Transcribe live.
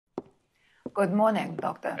Good morning,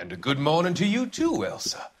 Doctor. And a good morning to you too,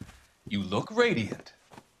 Elsa. You look radiant.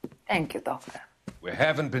 Thank you, Doctor. We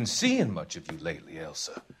haven't been seeing much of you lately,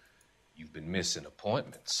 Elsa. You've been missing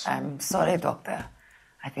appointments. I'm sorry, Doctor.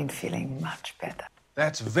 I've been feeling much better.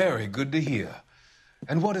 That's very good to hear.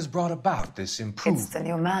 And what has brought about this improvement? It's the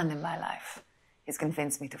new man in my life. He's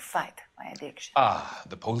convinced me to fight my addiction. Ah,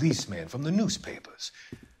 the policeman from the newspapers.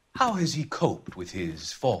 How has he coped with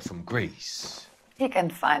his fall from grace? He can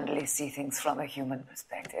finally see things from a human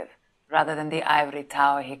perspective, rather than the ivory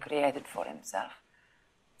tower he created for himself.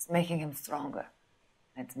 It's making him stronger.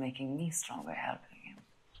 It's making me stronger helping him.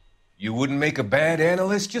 You wouldn't make a bad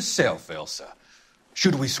analyst yourself, Elsa.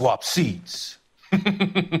 Should we swap seats? We're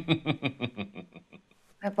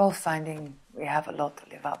both finding we have a lot to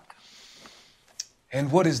live up to.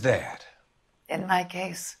 And what is that? In my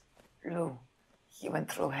case, Lou. He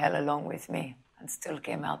went through hell along with me and still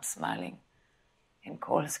came out smiling. In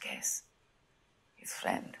Cole's case, his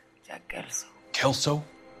friend, Jack Kelso. Kelso?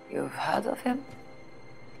 You've heard of him?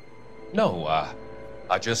 No,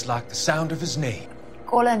 I just like the sound of his name.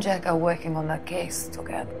 Cole and Jack are working on a case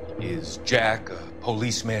together. Is Jack a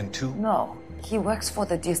policeman too? No, he works for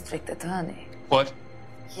the district attorney. What?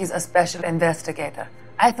 He's a special investigator.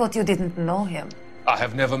 I thought you didn't know him. I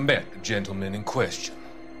have never met the gentleman in question.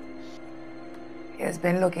 He has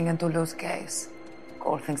been looking into Lou's case.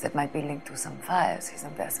 Cole thinks it might be linked to some fires he's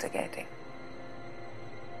investigating.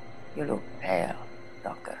 You look pale,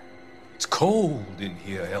 Doctor. It's cold in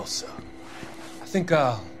here, Elsa. I think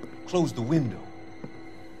I'll close the window.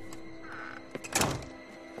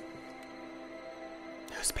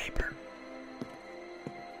 Newspaper.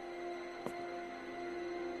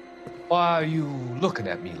 Why are you looking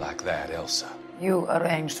at me like that, Elsa? You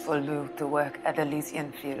arranged for Lou to work at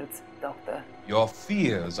Elysian Fields, Doctor. Your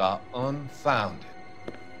fears are unfounded.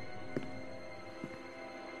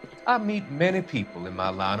 I meet many people in my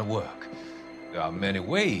line of work. There are many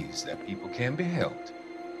ways that people can be helped.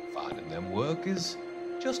 Finding them work is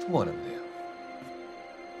just one of them.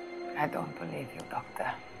 I don't believe you,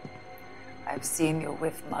 Doctor. I've seen you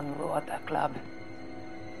with Monroe at a club.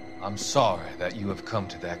 I'm sorry that you have come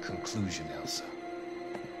to that conclusion, Elsa.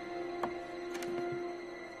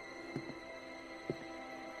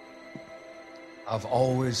 I've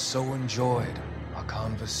always so enjoyed our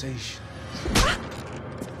conversations.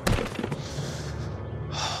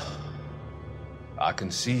 I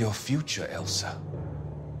can see your future, Elsa.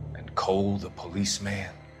 And Cole, the policeman.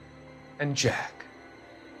 And Jack,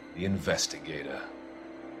 the investigator.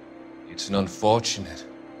 It's an unfortunate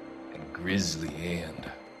and grisly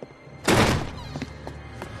end.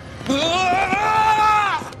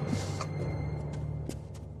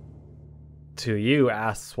 To you,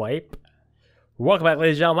 ass swipe. Welcome back,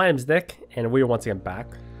 ladies and gentlemen. My name's Nick, and we are once again back.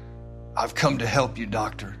 I've come to help you,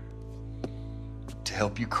 Doctor. To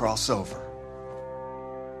help you cross over.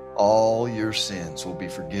 All your sins will be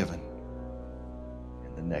forgiven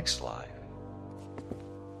in the next life.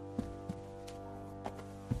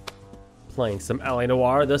 Playing some LA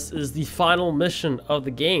Noire. This is the final mission of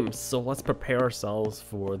the game, so let's prepare ourselves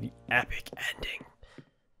for the epic ending.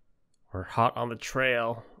 We're hot on the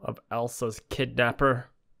trail of Elsa's kidnapper.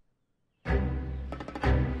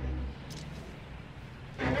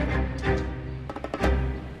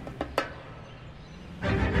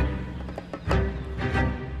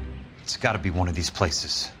 It's got to be one of these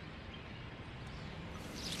places.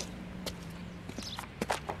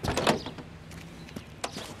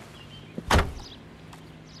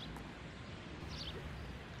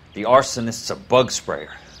 The arsonist's a bug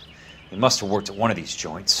sprayer. He must have worked at one of these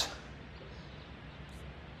joints.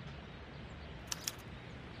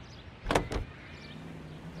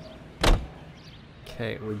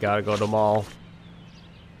 Okay, we gotta go to the mall.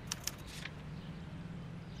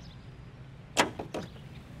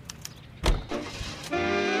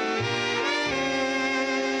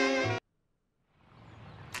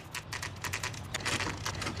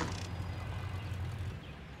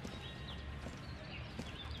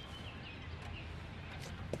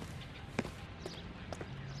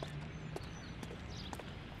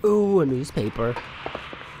 Ooh, a newspaper.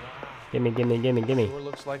 Gimme, gimme, gimme, gimme. Sure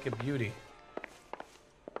looks like a beauty.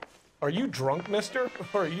 Are you drunk, mister?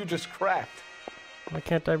 Or are you just cracked? Why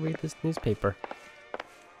can't I read this newspaper?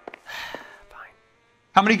 Fine.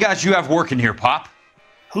 How many guys you have working here, Pop?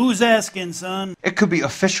 Who's asking, son? It could be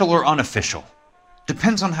official or unofficial.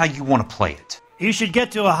 Depends on how you want to play it. You should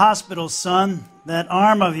get to a hospital, son. That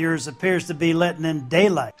arm of yours appears to be letting in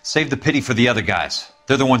daylight. Save the pity for the other guys.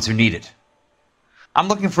 They're the ones who need it. I'm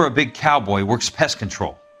looking for a big cowboy who works pest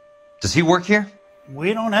control. Does he work here?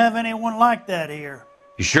 We don't have anyone like that here.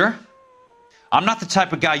 You sure? I'm not the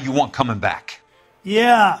type of guy you want coming back.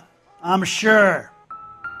 Yeah, I'm sure.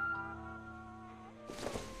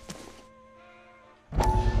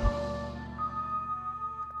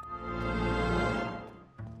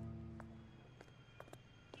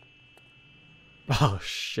 Oh,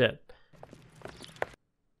 shit.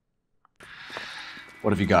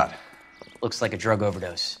 What have you got? Looks like a drug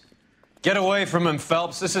overdose. Get away from him,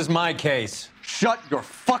 Phelps. This is my case. Shut your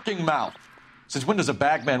fucking mouth! Since when does a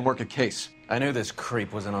bagman work a case? I knew this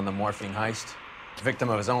creep wasn't on the morphine heist. Victim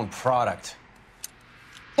of his own product.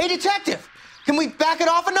 Hey, detective! Can we back it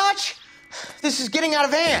off a notch? This is getting out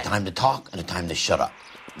of hand. A time to talk and a time to shut up.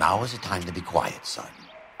 Now is the time to be quiet, son.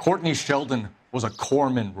 Courtney Sheldon was a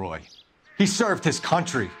corpsman, Roy. He served his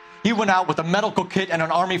country. He went out with a medical kit and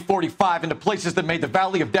an Army 45 into places that made the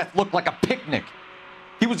Valley of Death look like a picnic.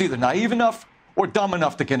 He was either naive enough or dumb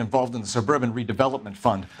enough to get involved in the Suburban Redevelopment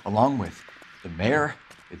Fund, along with the mayor,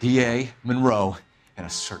 the DA, Monroe, and a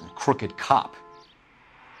certain crooked cop.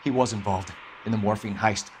 He was involved in the morphine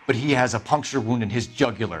heist, but he has a puncture wound in his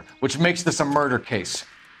jugular, which makes this a murder case.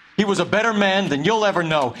 He was a better man than you'll ever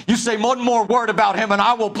know. You say one more word about him and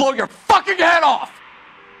I will blow your fucking head off!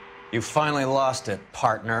 You finally lost it,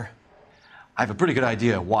 partner. I have a pretty good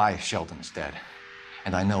idea why Sheldon is dead.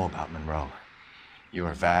 And I know about Monroe.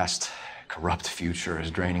 Your vast, corrupt future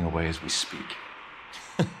is draining away as we speak.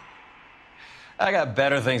 I got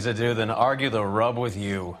better things to do than argue the rub with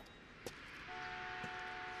you.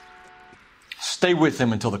 Stay with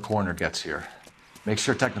him until the coroner gets here. Make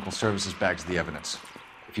sure technical services bags the evidence.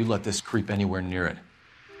 If you let this creep anywhere near it,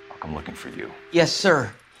 I'll come looking for you. Yes,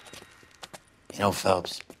 sir. You know,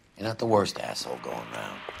 Phelps, you're not the worst asshole going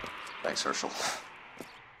round. Thanks, Herschel.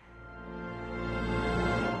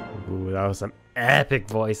 Ooh, that was some epic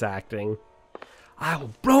voice acting. I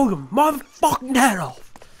will blow your motherfucking head off.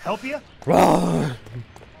 Help you? I'm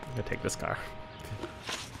gonna take this car.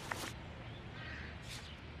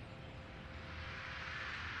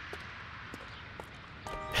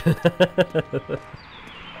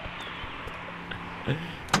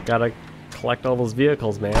 Gotta collect all those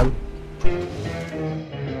vehicles, man.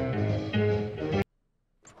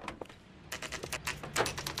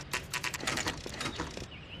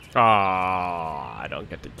 Ah, I don't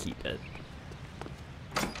get to keep it.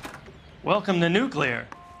 Welcome to Nuclear.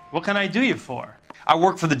 What can I do you for? I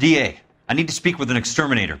work for the DA. I need to speak with an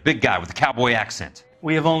exterminator, big guy with a cowboy accent.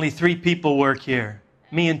 We have only 3 people work here.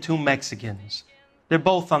 Me and 2 Mexicans. They're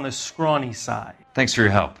both on the scrawny side. Thanks for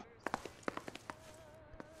your help.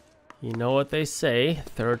 You know what they say,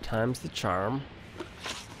 third time's the charm.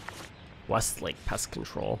 Westlake Pest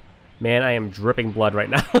Control. Man, I am dripping blood right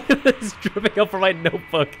now. It's dripping up from my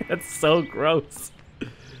notebook. That's so gross.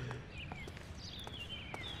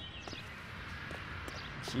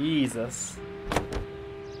 Jesus.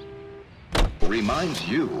 Reminds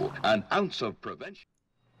you, an ounce of prevention.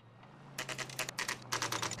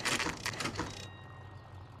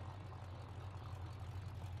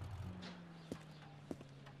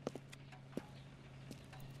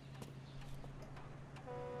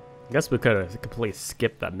 I guess we could have completely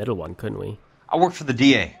skipped that middle one, couldn't we? I work for the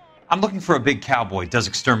DA. I'm looking for a big cowboy, does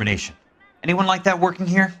extermination. Anyone like that working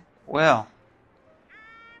here? Well,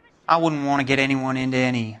 I wouldn't want to get anyone into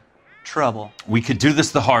any trouble. We could do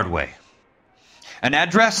this the hard way. An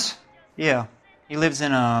address? Yeah, he lives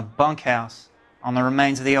in a bunkhouse on the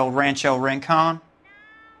remains of the old Rancho Rincon.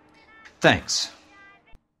 Thanks.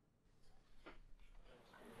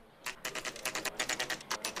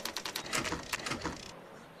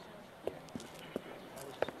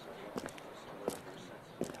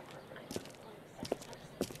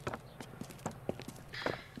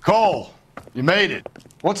 Cole, you made it.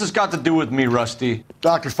 What's this got to do with me, Rusty?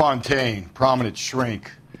 Dr. Fontaine, prominent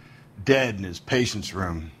shrink, dead in his patient's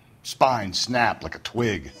room, spine snapped like a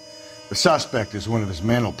twig. The suspect is one of his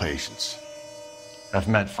mental patients. I've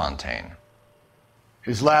met Fontaine.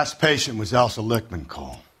 His last patient was Elsa Lichtman,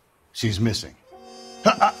 Cole. She's missing.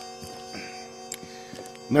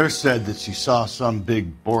 Nurse said that she saw some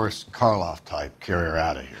big Boris Karloff type carry her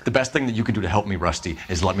out of here. The best thing that you can do to help me, Rusty,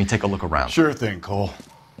 is let me take a look around. Sure thing, Cole.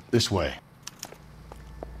 This way.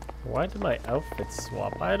 Why did my outfit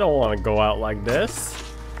swap? I don't want to go out like this.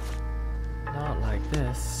 Not like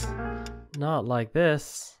this. Not like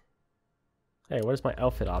this. Hey, where's my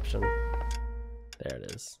outfit option? There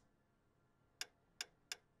it is.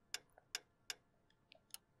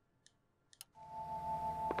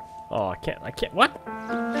 Oh, I can't, what?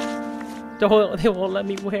 They won't let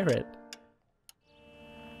me wear it.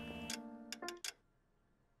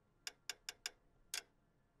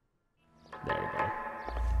 There you go.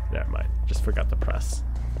 Never mind, just forgot to press.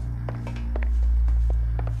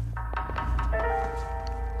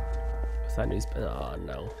 What's that news? Oh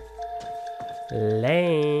no.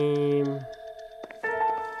 Lame. No.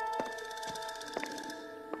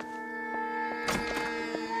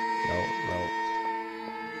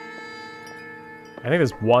 I think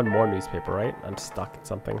there's one more newspaper, right? I'm stuck in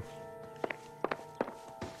something.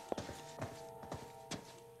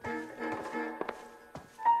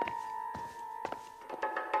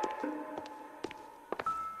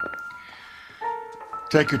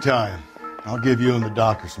 Take your time. I'll give you and the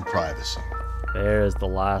doctor some privacy. There's the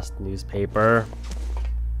last newspaper.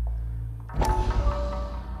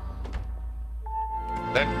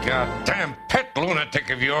 That goddamn pet lunatic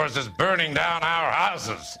of yours is burning down our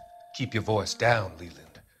houses. Keep your voice down,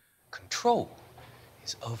 Leland. Control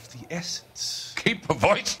is of the essence. Keep your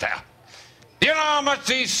voice down? Do you know how much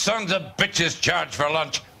these sons of bitches charge for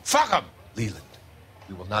lunch? Fuck them! Leland,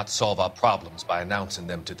 we will not solve our problems by announcing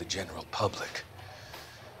them to the general public.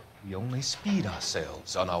 We only speed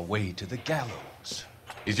ourselves on our way to the gallows.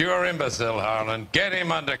 He's your imbecile, Harlan. Get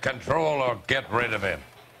him under control or get rid of him.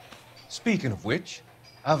 Speaking of which,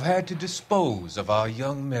 I've had to dispose of our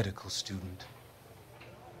young medical student.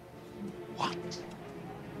 What?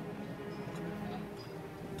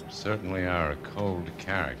 You certainly are a cold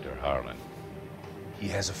character, Harlan. He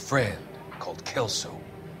has a friend called Kelso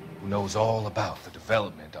who knows all about the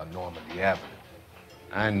development on Normandy Avenue.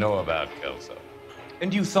 I know about Kelso.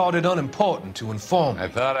 And you thought it unimportant to inform me. I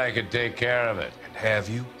thought I could take care of it. And have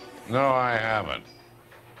you? No, I haven't.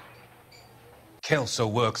 Kelso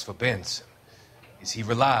works for Benson. Is he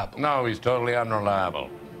reliable? No, he's totally unreliable.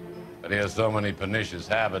 But he has so many pernicious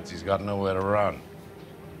habits, he's got nowhere to run.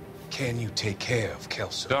 Can you take care of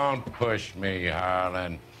Kelso? Don't push me,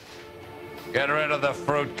 Harlan. Get rid of the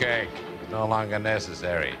fruitcake. It's no longer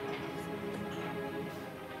necessary.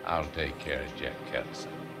 I'll take care of Jack Kelso.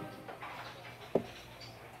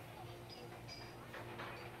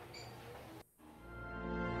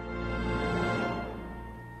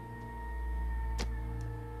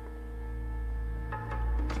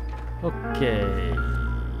 Okay.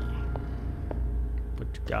 What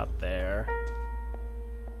you got there?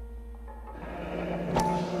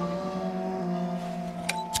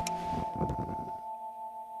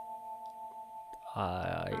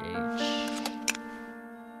 IH.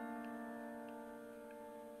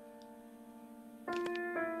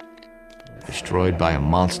 Destroyed by a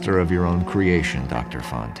monster of your own creation, Dr.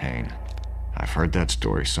 Fontaine. I've heard that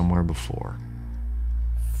story somewhere before.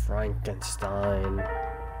 Frankenstein.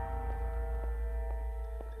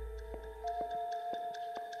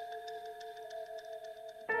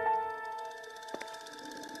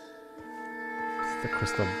 It's the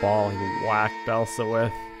crystal ball he whacked Elsa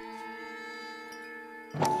with.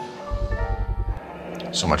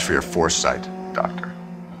 So much for your foresight, Doctor.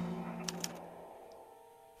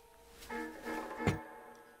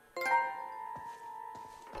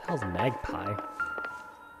 What the hell's Magpie?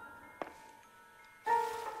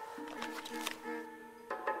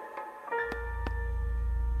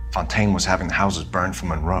 Fontaine was having the houses burned for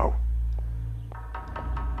Monroe.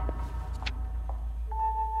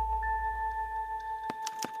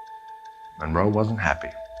 Monroe wasn't happy.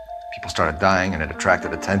 People started dying and it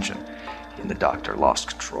attracted attention. He and the doctor lost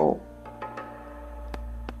control.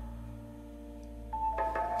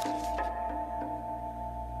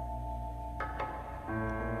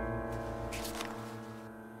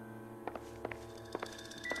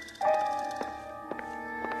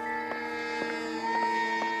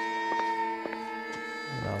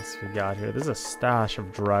 What else we got here? There's a stash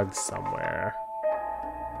of drugs somewhere.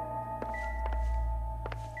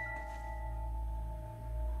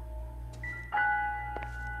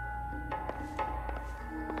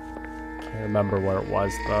 Can't remember where it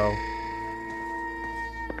was though.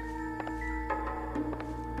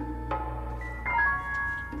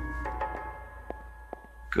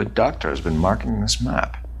 Good doctor has been marking this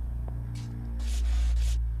map.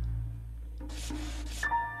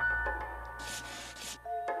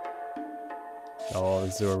 Oh,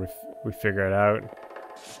 this is where we figure it out.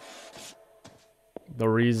 The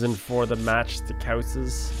reason for the matchstick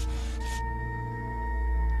houses.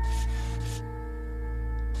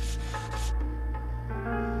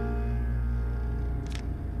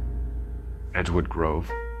 Edgewood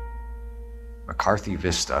Grove, McCarthy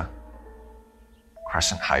Vista,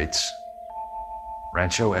 Crescent Heights,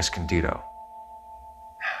 Rancho Escondido.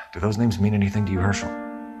 Do those names mean anything to you, Herschel?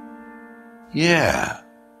 Yeah.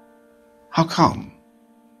 How come?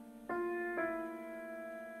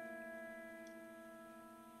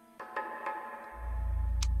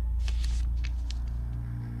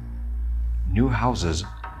 New houses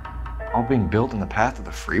all being built in the path of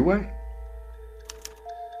the freeway?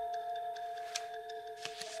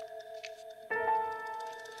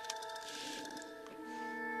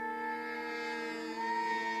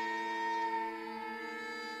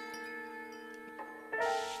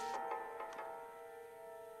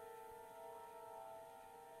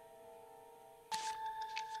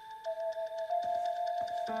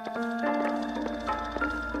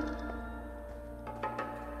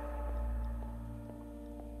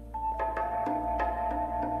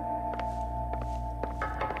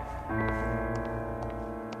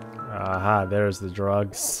 Aha, there's the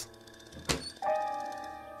drugs.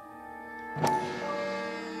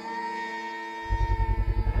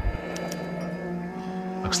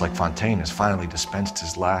 Looks like Fontaine has finally dispensed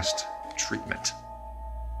his last treatment.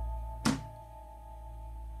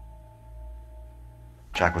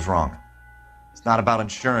 Jack was wrong. It's not about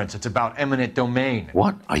insurance, it's about eminent domain.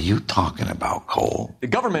 What are you talking about, Cole? The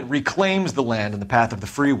government reclaims the land in the path of the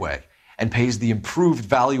freeway and pays the improved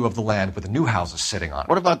value of the land with the new houses sitting on it.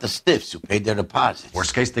 What about the stiffs who paid their deposits?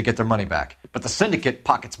 Worst case, they get their money back. But the syndicate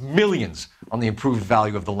pockets millions on the improved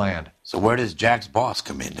value of the land. So where does Jack's boss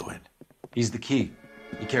come into it? He's the key.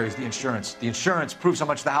 He carries the insurance. The insurance proves how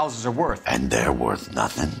much the houses are worth. And they're worth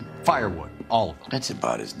nothing? Firewood, all of them. That's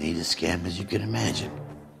about as neat a scam as you can imagine.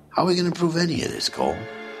 How are we going to prove any of this, Cole?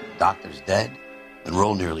 Doctor's dead.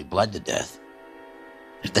 Monroe nearly bled to death.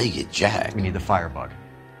 If they get Jack... We need the firebug.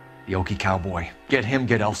 The Okie cowboy. Get him,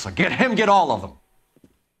 get Elsa. Get him, get all of them.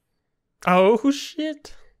 Oh,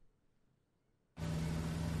 shit.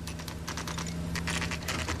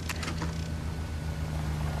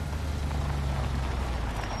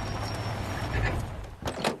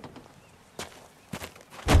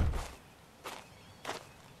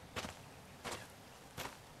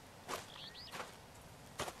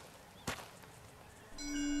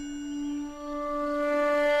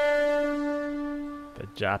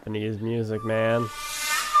 Japanese music, man. I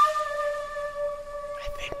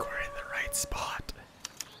think we're in the right spot.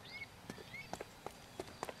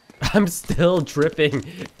 I'm still dripping.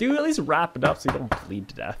 Dude, at least wrap it up so you don't bleed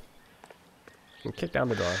to death. And kick down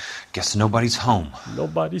the door. Guess nobody's home.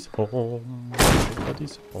 Nobody's home.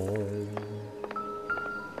 Nobody's home.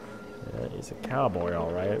 Yeah, he's a cowboy,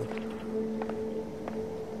 alright.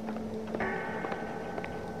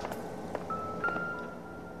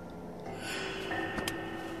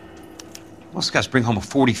 Most guys bring home a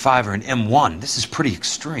 45 or an M1. This is pretty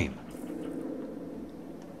extreme.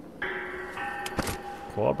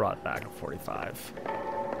 Cool, I brought back a 45.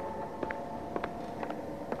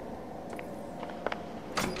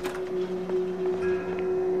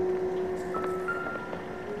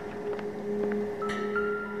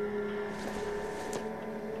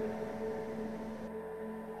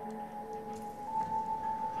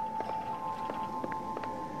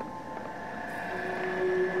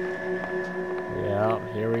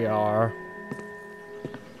 Here we are.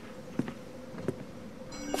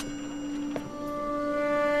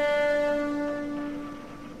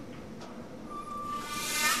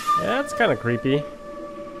 Yeah, that's kind of creepy.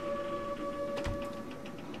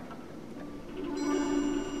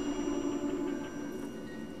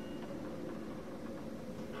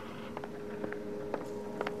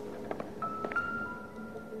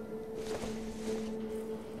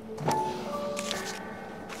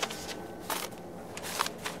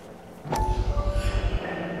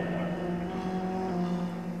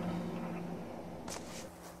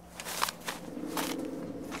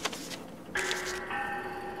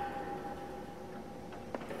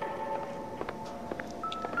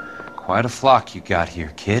 Quite a flock you got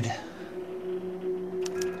here, kid.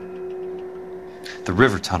 The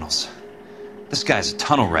river tunnels. This guy's a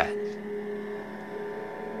tunnel rat.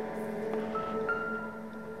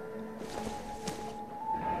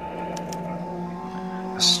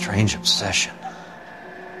 A strange obsession.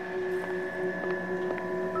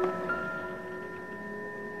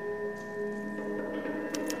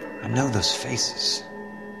 I know those faces.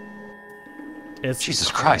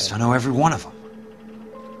 Jesus Christ, I know every one of them.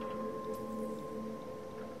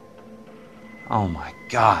 Oh my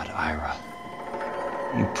God, Ira.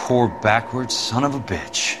 You poor backwards son of a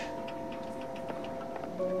bitch.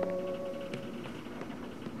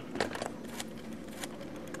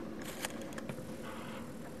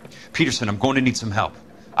 Peterson, I'm going to need some help.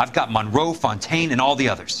 I've got Monroe, Fontaine, and all the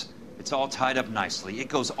others. It's all tied up nicely. It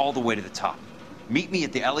goes all the way to the top. Meet me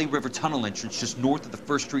at the LA River Tunnel entrance just north of the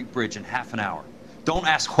First Street Bridge in half an hour. Don't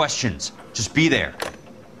ask questions. Just be there.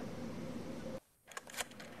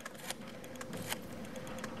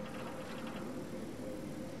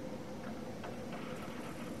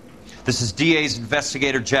 This is DA's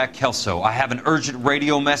investigator Jack Kelso. I have an urgent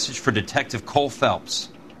radio message for Detective Cole Phelps.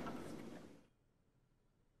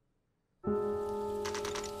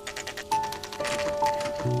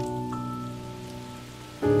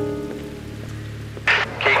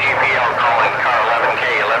 KGPL calling car 11K,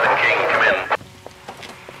 11K, come in.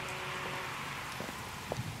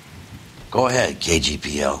 Go ahead,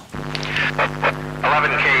 KGPL.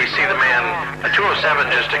 11K, see the man. A 207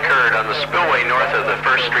 just occurred on the spillway north of the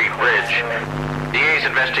 1st Street Bridge. DA's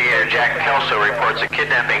investigator Jack Kelso reports a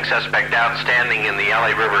kidnapping suspect outstanding in the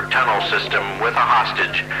LA River tunnel system with a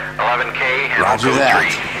hostage. 11K, handle Roger code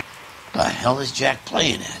that. The hell is Jack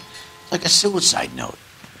playing at? Like a suicide note.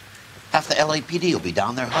 Half the LAPD will be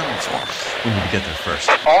down there hunting for him. We need to get there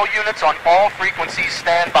first. All units on all frequencies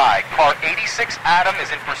stand by. Car 86 Adam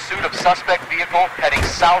is in pursuit of suspect vehicle heading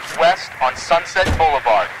southwest on Sunset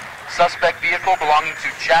Boulevard. Suspect vehicle belonging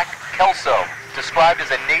to Jack Kelso, described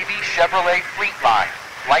as a Navy Chevrolet Fleetline.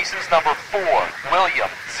 License number 4,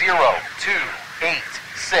 William 0286.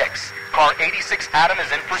 Car 86 Adam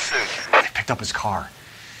is in pursuit. They picked up his car.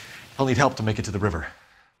 He'll need help to make it to the river.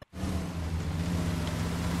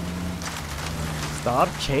 Stop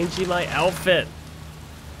changing my outfit.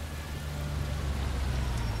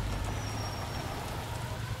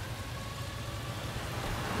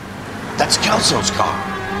 That's Kelso's car.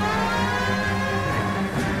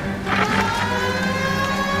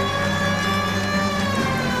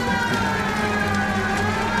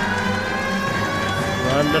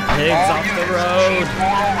 Run the pigs off the road. Chief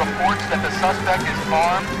Moral reports that the suspect is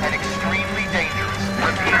armed and extremely dangerous.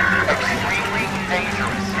 Repeat, extremely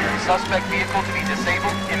dangerous. Suspect vehicle to be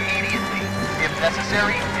disabled immediately. If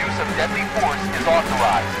necessary, use of deadly force is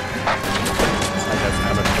authorized.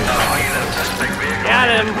 Suspect vehicle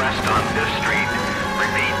Got him. west on 5th Street.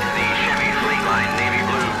 Repeat, the Chevy Fleetline Navy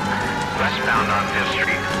Blue, westbound on 5th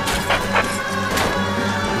Street.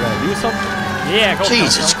 You gotta do something? Yeah, go.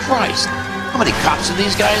 Jesus Christ. How many cops do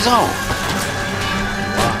these guys own?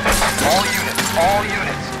 All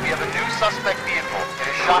units. We have a new suspect vehicle. It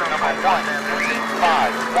is shop number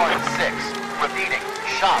 13516. Repeating,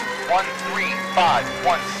 shop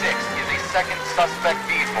 13516 is a second suspect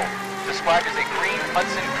vehicle, described as a green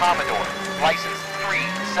Hudson Commodore, license 3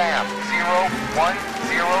 Sam 0102,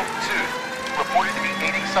 reported to be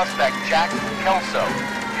aiding suspect Jack Kelso.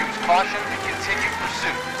 Use caution to continue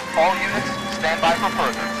pursuit. All units, stand by for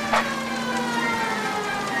further.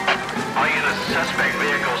 All units, suspect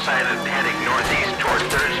vehicle sighted heading northeast toward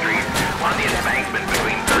 3rd Street on the embankment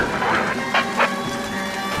between 3rd and 4th.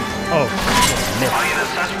 Oh, all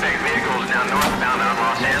units, suspect vehicle is now northbound on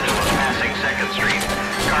Los Angeles, passing 2nd Street.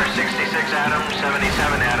 Car 66 Adam, 77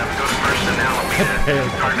 Adam, go to 1st and Alameda.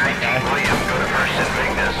 Car 19 William, go to 1st and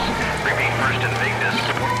Vignes. Repeat, 1st and Vignes.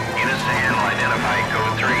 Units to handle, identify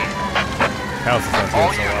code 3.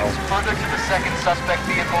 All units, further to the second suspect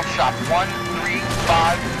vehicle, shop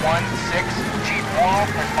 13516. Chief Moral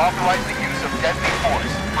has authorized the use of deadly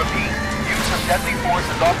force. Repeat, use of deadly force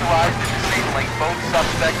is authorized in disabling both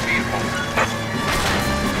suspect vehicles.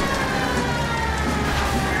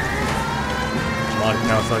 Come on,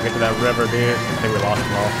 Kelso, get to that river, dude. I think we lost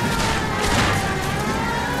them all.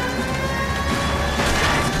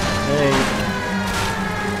 Hey.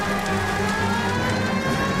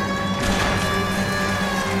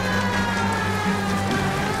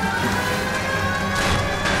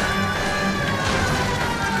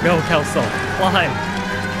 Go, Kelso, climb.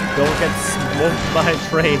 Don't get smoked by a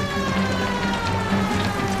train.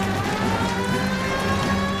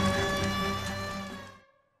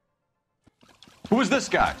 Who is this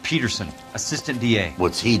guy? Peterson, assistant DA.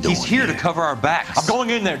 What's he doing? He's here to cover our backs. I'm going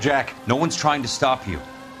in there, Jack. No one's trying to stop you.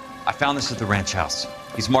 I found this at the ranch house.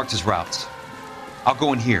 He's marked his routes. I'll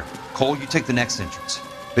go in here. Cole, you take the next entrance.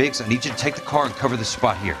 Biggs, I need you to take the car and cover this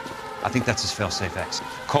spot here. I think that's his fail-safe exit.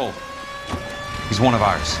 Cole, he's one of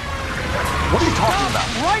ours. What are you talking about?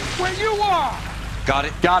 Right where you are! Got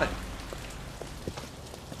it? Got it.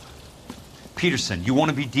 Peterson, you want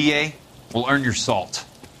to be DA? We'll earn your salt.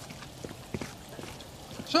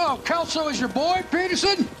 So, Kelso is your boy,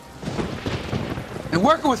 Peterson? And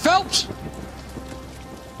working with Phelps?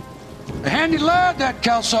 A handy lad, that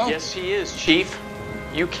Kelso. Yes, he is, Chief.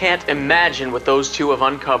 You can't imagine what those two have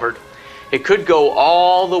uncovered. It could go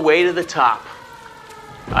all the way to the top.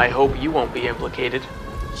 I hope you won't be implicated.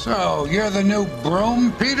 So, you're the new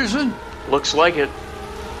broom, Peterson? Looks like it.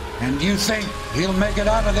 And you think he'll make it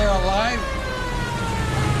out of there alive?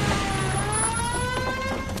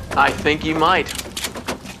 I think he might.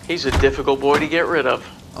 He's a difficult boy to get rid of.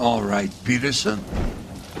 All right, Peterson.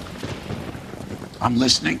 I'm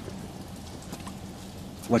listening.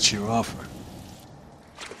 What's your offer?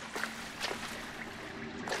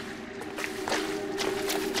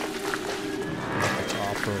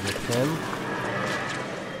 Offer with him.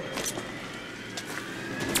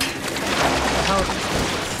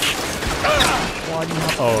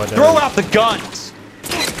 Oh, throw out the guns!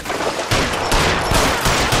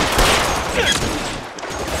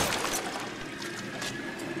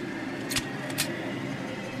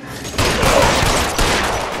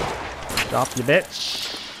 Drop you,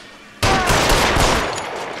 bitch.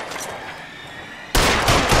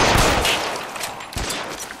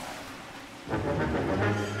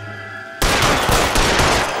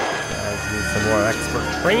 Guys need some more expert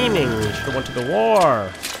training. Should have went to the war.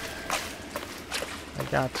 I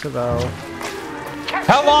got you though.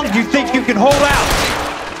 How long do you think you can hold out?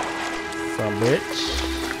 Some bitch.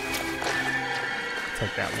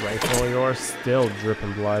 Take that rifle of yours, still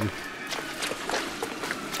dripping blood.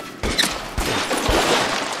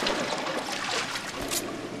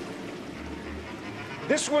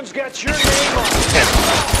 This one's got your name on it.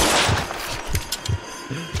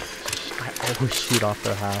 I always shoot off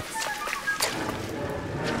their hats.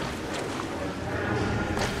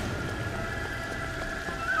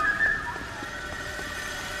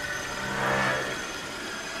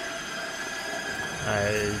 I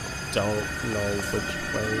don't know which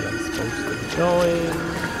way I'm supposed to be going.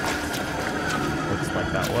 Looks like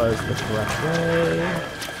that was the correct way.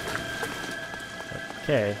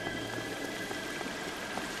 Okay.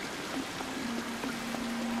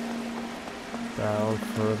 Down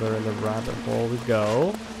further in the rabbit hole we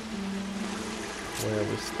go. Where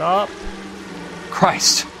we stop.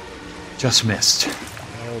 Christ. Just missed.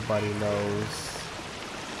 Nobody knows.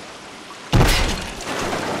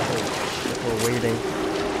 We're waiting.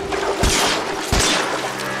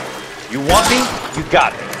 You want me? You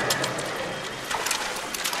got me.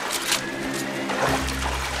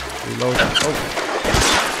 Reload. Oh.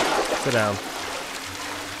 Sit down.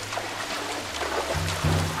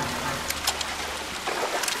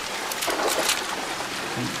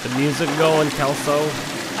 Keep the music going, Kelso.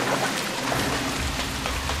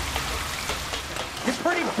 You're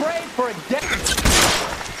pretty brave for a decade.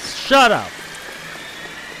 Shut up.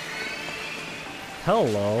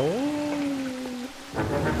 Hello.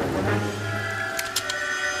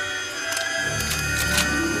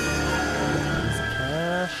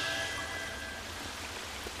 Cash.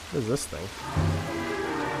 What is this thing?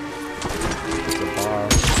 It's a bar.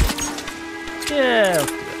 Yeah,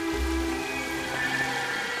 let's do it.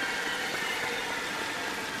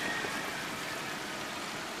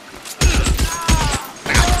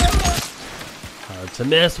 Hard to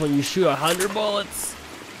miss when you shoot 100 bullets.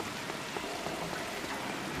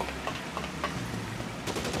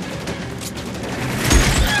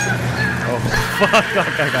 Fuck,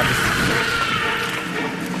 I got this.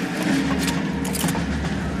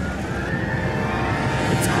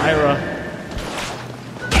 It's Ira.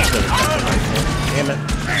 Damn it.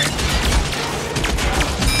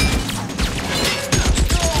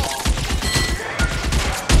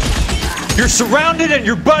 You're surrounded and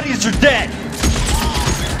your buddies are dead.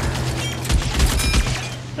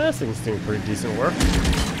 This thing's doing pretty decent work.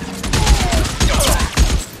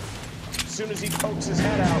 As soon as he pokes his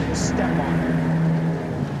head out, we'll step on him.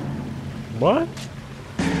 What?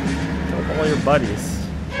 Kill all your buddies.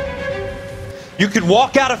 You can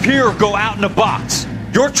walk out of here or go out in a box.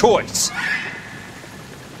 Your choice. As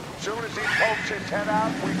soon as he pokes his head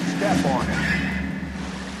out, we step on him.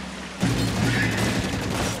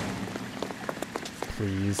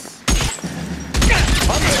 Please.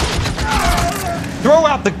 Throw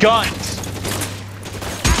out the guns.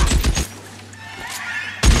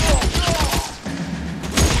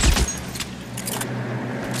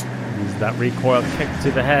 Use that recoil kick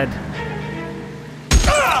to the head.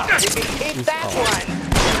 You can keep that one.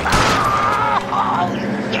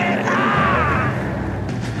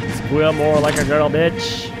 Squeal more like a girl,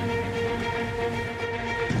 bitch.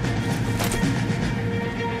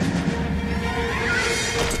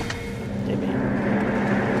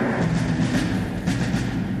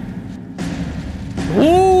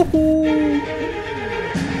 Woohoo!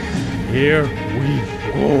 Here we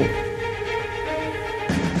go.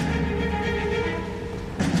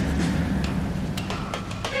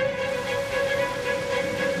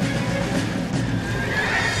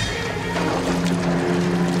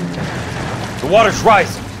 The water's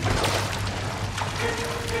rising.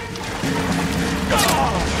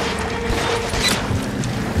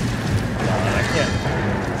 I can't.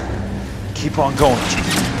 Keep on going, Chief.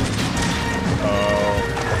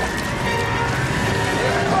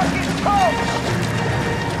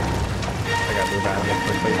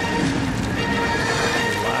 Quickly.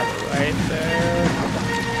 Ladder right there.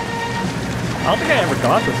 I don't think I ever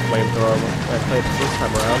got this flamethrower when I played this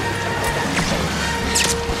time around.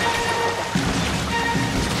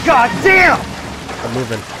 God damn!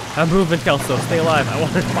 I'm moving, Kelso. Stay alive. I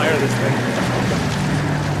want to fire this thing.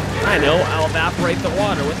 I know. I'll evaporate the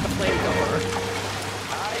water with the flamethrower.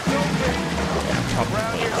 Yeah,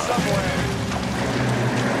 probably somewhere.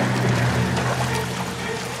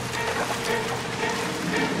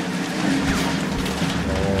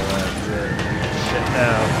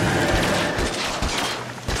 down.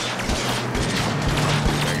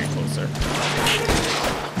 Very closer.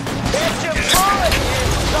 Get your bullet, you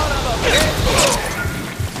son of a bitch!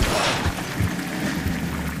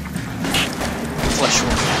 Flesh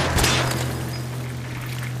wound.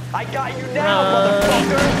 I got you now,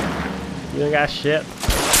 motherfucker! You ain't got shit.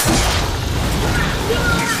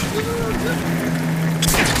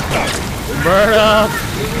 Burn up!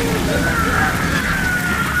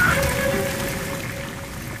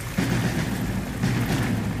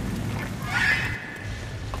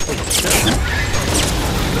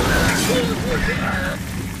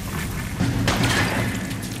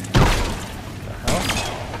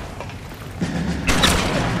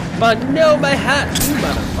 But no, my hat! You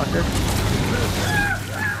motherfucker.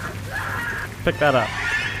 Pick that up.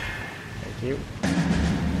 Thank you.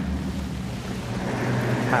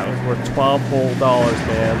 Hat was worth $12 whole,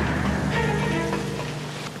 man.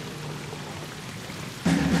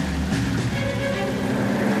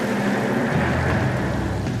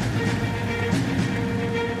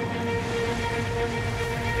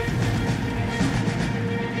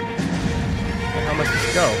 How much does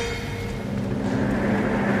it go?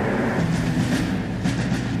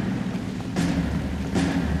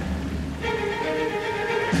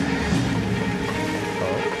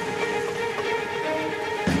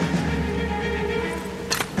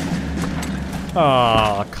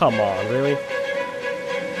 Oh, come on, really?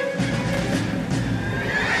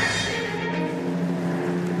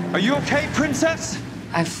 Are you okay, Princess?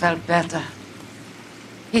 I felt better.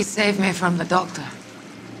 He saved me from the doctor.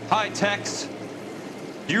 Hi, Tex.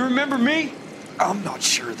 Do you remember me? I'm not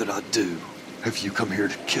sure that I do. Have you come here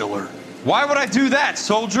to kill her? Why would I do that,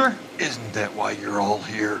 soldier? Isn't that why you're all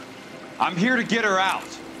here? I'm here to get her out.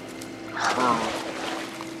 Her.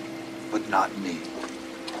 But not me.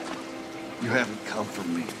 You haven't come for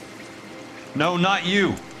me. No, not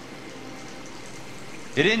you.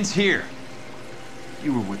 It ends here.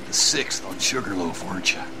 You were with the 6th on Sugarloaf,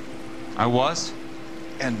 weren't you? I was?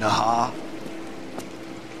 And Naha?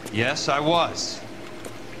 Yes, I was.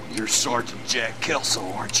 You're Sergeant Jack Kelso,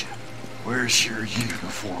 aren't you? Where's your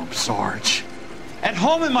uniform, Sarge? At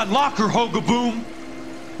home in my locker, Hogaboom.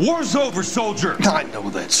 War's over, soldier. I know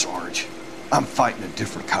that, Sarge. I'm fighting a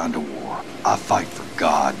different kind of war. I fight for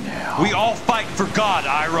God now. We all fight for God,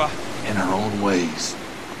 Ira. In our own ways.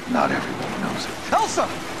 Not everyone knows it. Elsa!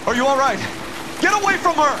 Are you all right? Get away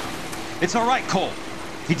from her! It's all right, Cole.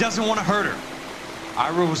 He doesn't want to hurt her.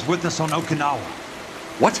 Ira was with us on Okinawa.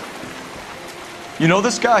 What? You know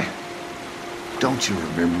this guy? Don't you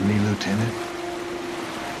remember me, Lieutenant?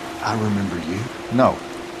 I remember you. No.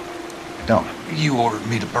 I don't. You ordered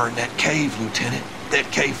me to burn that cave, Lieutenant. That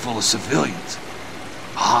cave full of civilians.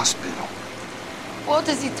 A hospital. What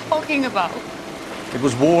is he talking about? It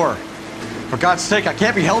was war. For God's sake, I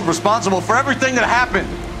can't be held responsible for everything that happened.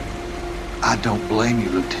 I don't blame you,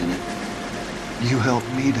 Lieutenant. You helped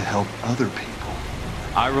me to help other people.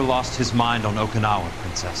 Ira lost his mind on Okinawa,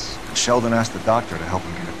 Princess. Sheldon asked the doctor to help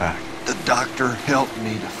him get it back. The doctor helped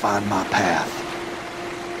me to find my path.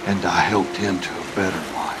 And I helped him to a better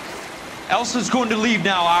life. Elsa's going to leave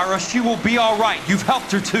now, Ira. She will be all right. You've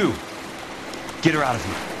helped her, too. Get her out of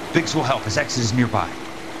here. Biggs will help. His ex is nearby.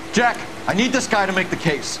 Jack, I need this guy to make the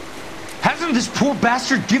case. Hasn't this poor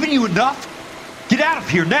bastard given you enough? Get out of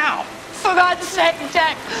here now! For God's sake,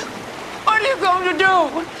 Jack! What are you going to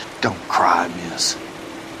do? Don't cry, miss.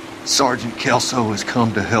 Sergeant Kelso has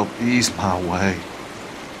come to help ease my way.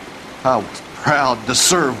 I was proud to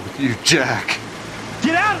serve with you, Jack.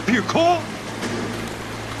 Get out of here, Cole!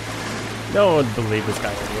 No one would believe this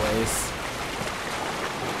guy anyways.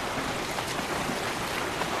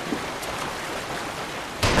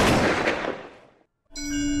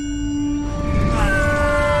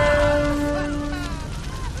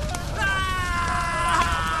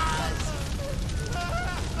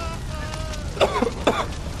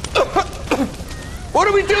 What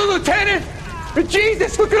do we do, Lieutenant?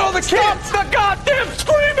 Jesus, look at all the kids! Stop the goddamn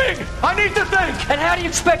screaming! I need to think! And how do you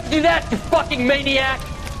expect to do that, you fucking maniac?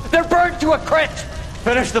 They're burned to a crisp!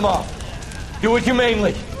 Finish them off. Do it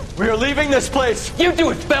humanely. We are leaving this place. You do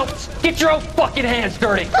it, Phelps! Get your own fucking hands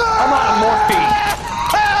dirty! I'm out of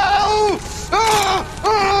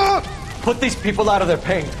morphine! Put these people out of their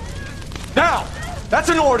pain. Now! That's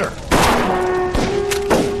an order!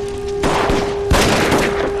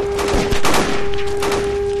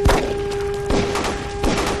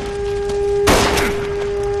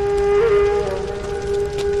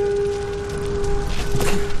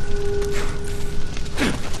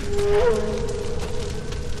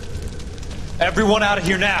 Everyone out of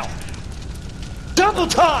here now. Double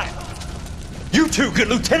time! You two get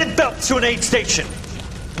Lieutenant Phelps to an aid station.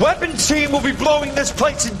 Weapons team will be blowing this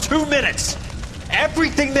place in 2 minutes.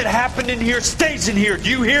 Everything that happened in here stays in here. Do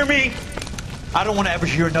you hear me? I don't want to ever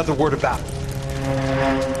hear another word about it.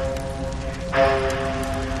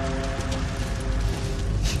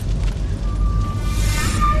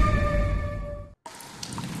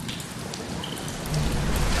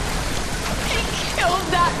 Killed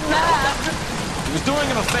that man! He was doing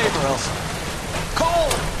him a favor, Elsa.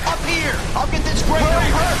 Cole! Up here! I'll get this grader! Hurry!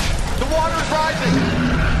 The water's rising!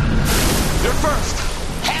 You're first!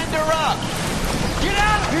 Hand her up! Get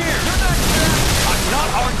out of here! You're not Jack! I'm not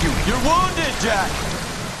arguing. You're wounded, Jack!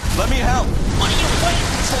 Let me help. What are you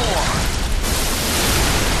waiting for?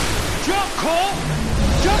 Jump, Cole!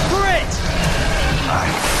 Jump for it!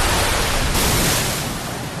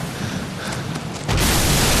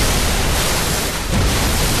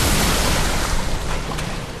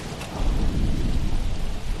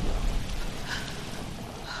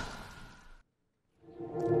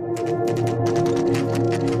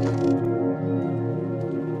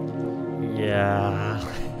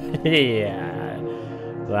 Yeah,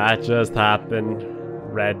 that just happened,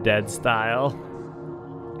 Red Dead style.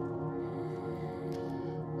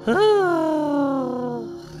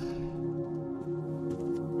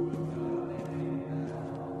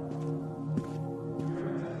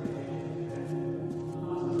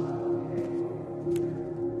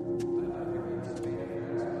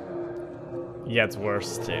 It gets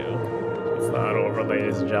worse too. It's not over,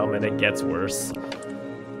 ladies and gentlemen, it gets worse.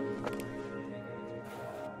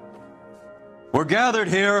 We're gathered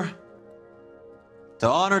here to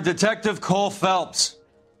honor Detective Cole Phelps.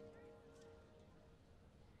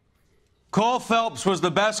 Cole Phelps was the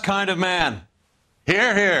best kind of man.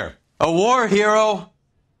 Hear, hear. A war hero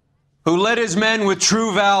who led his men with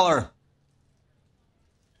true valor.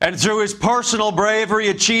 And through his personal bravery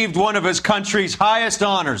achieved one of his country's highest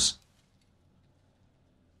honors.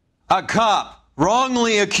 A cop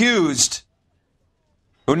wrongly accused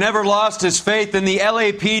who never lost his faith in the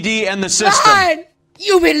LAPD and the system. Fine!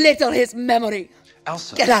 You belittle his memory.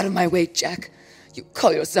 Elsa. Get out of my way, Jack. You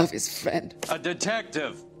call yourself his friend. A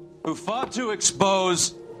detective who fought to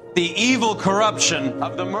expose the evil corruption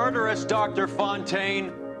of the murderous Dr.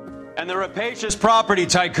 Fontaine and the rapacious property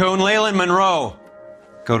tycoon Leyland Monroe.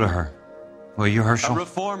 Go to her. Will you, Herschel? A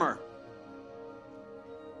reformer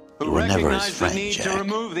who recognized the need to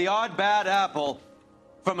remove the odd bad apple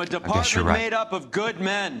from a department made up of good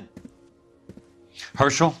men.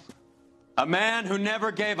 Herschel? A man who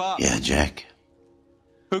never gave up. Yeah, Jack.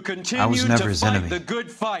 Who continued to fight the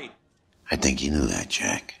good fight. I think you knew that,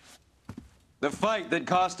 Jack. The fight that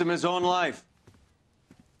cost him his own life.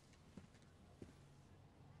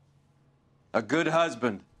 A good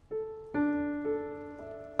husband.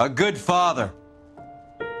 A good father.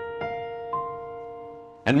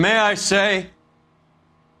 And may I say,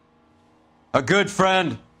 a good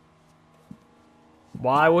friend.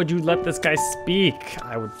 Why would you let this guy speak?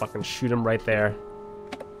 I would fucking shoot him right there.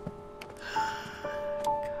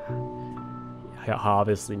 I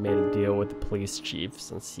obviously made a deal with the police chief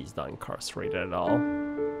since he's not incarcerated at all.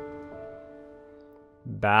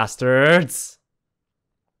 Bastards!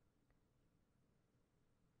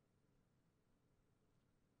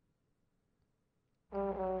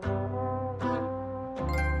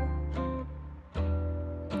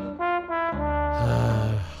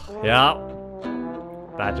 Yeah,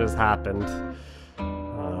 that just happened.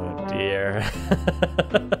 Oh dear.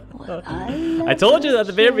 I told you at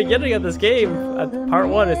the very beginning of this game, at part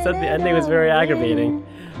 1, I said the ending was very aggravating.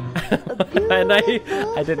 And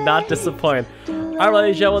I did not disappoint. Alright,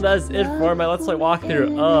 ladies and gentlemen, that is it for my Let's Play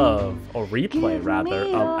walkthrough of, or replay rather,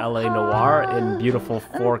 of LA Noire in beautiful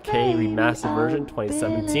 4K remastered version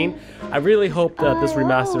 2017. I really hope that this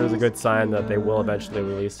remaster is a good sign that they will eventually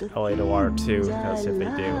release LA Noire 2, because if they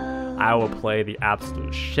do, I will play the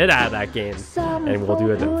absolute shit out of that game, and we'll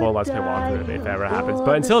do a full Let's Play walkthrough if it ever happens.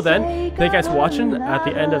 But until then, thank you guys for watching. At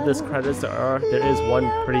the end of this credits, there is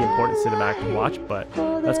one pretty important cinematic to watch, but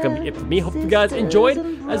that's going to be it for me. Hope you guys enjoyed.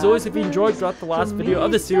 As always, if you enjoyed throughout the last video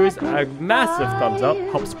of the series, a massive thumbs up.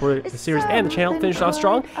 Help support the series and the channel finish off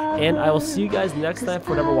strong, and I will see you guys next time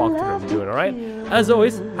for whatever walkthrough I'm doing, alright? As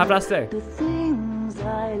always, have a nice day.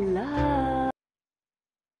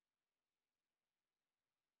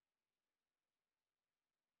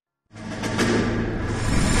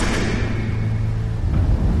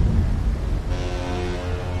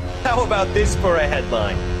 How about this for a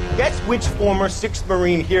headline? Guess which former 6th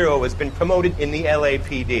Marine hero has been promoted in the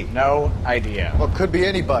LAPD? No idea. Well, could be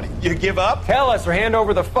anybody. You give up? Tell us or hand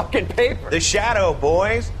over the fucking paper. The Shadow,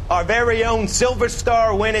 boys. Our very own Silver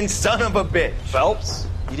Star winning son of a bitch. Phelps?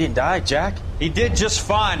 He didn't die, Jack. He did just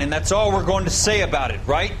fine, and that's all we're going to say about it,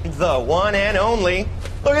 right? The one and only.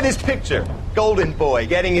 Look at this picture. Golden boy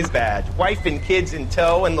getting his badge, wife and kids in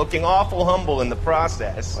tow, and looking awful humble in the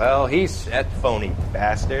process. Well, he's set. Phony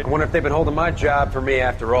bastard. I wonder if they've been holding my job for me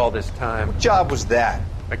after all this time. What job was that?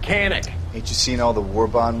 Mechanic. Ain't you seen all the war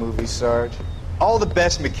bond movies, Sarge? All the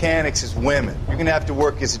best mechanics is women. You're gonna have to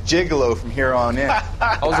work as a gigolo from here on in.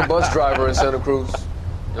 I was a bus driver in Santa Cruz.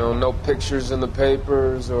 No pictures in the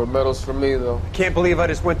papers or medals for me, though. I can't believe I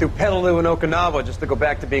just went through Petaloo and Okinawa just to go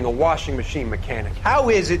back to being a washing machine mechanic. How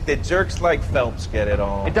is it that jerks like Phelps get it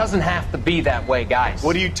all? It doesn't have to be that way, guys.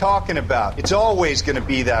 What are you talking about? It's always gonna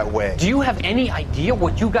be that way. Do you have any idea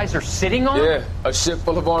what you guys are sitting on? Yeah, a ship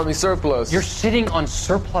full of Army surplus. You're sitting on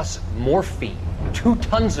surplus morphine. 2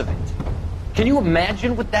 tons of it. Can you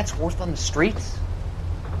imagine what that's worth on the streets?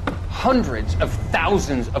 Hundreds of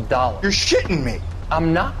thousands of dollars. You're shitting me.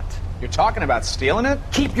 I'm not. You're talking about stealing it?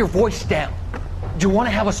 Keep your voice down. Do you want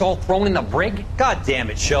to have us all thrown in the brig? God damn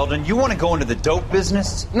it, Sheldon. You want to go into the dope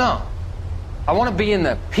business? No. I want to be in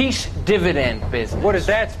the peace dividend business. What is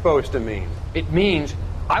that supposed to mean? It means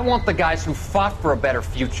I want the guys who fought for a better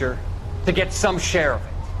future to get some share of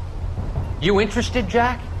it. You interested,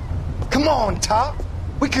 Jack? Come on, Top.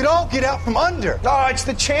 We could all get out from under. Oh, it's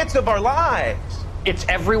the chance of our lives. It's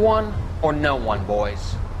everyone or no one,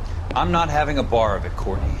 boys. I'm not having a bar of it,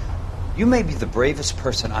 Courtney. You may be the bravest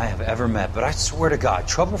person I have ever met, but I swear to God,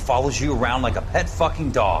 trouble follows you around like a pet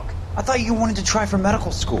fucking dog. I thought you wanted to try for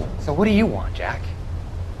medical school. So what do you want, Jack?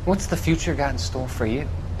 What's the future got in store for you?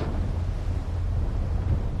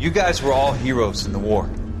 You guys were all heroes in the war.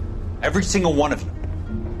 Every single one of you.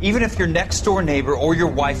 Even if your next door neighbor or your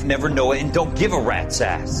wife never know it and don't give a rat's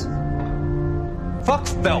ass. Fuck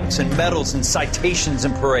Phelps and medals and citations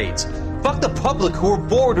and parades. Fuck the public who are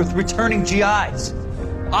bored with returning GIs.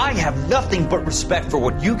 I have nothing but respect for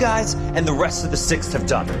what you guys and the rest of the 6th have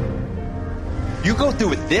done. You go through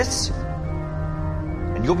with this,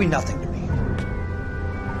 and you'll be nothing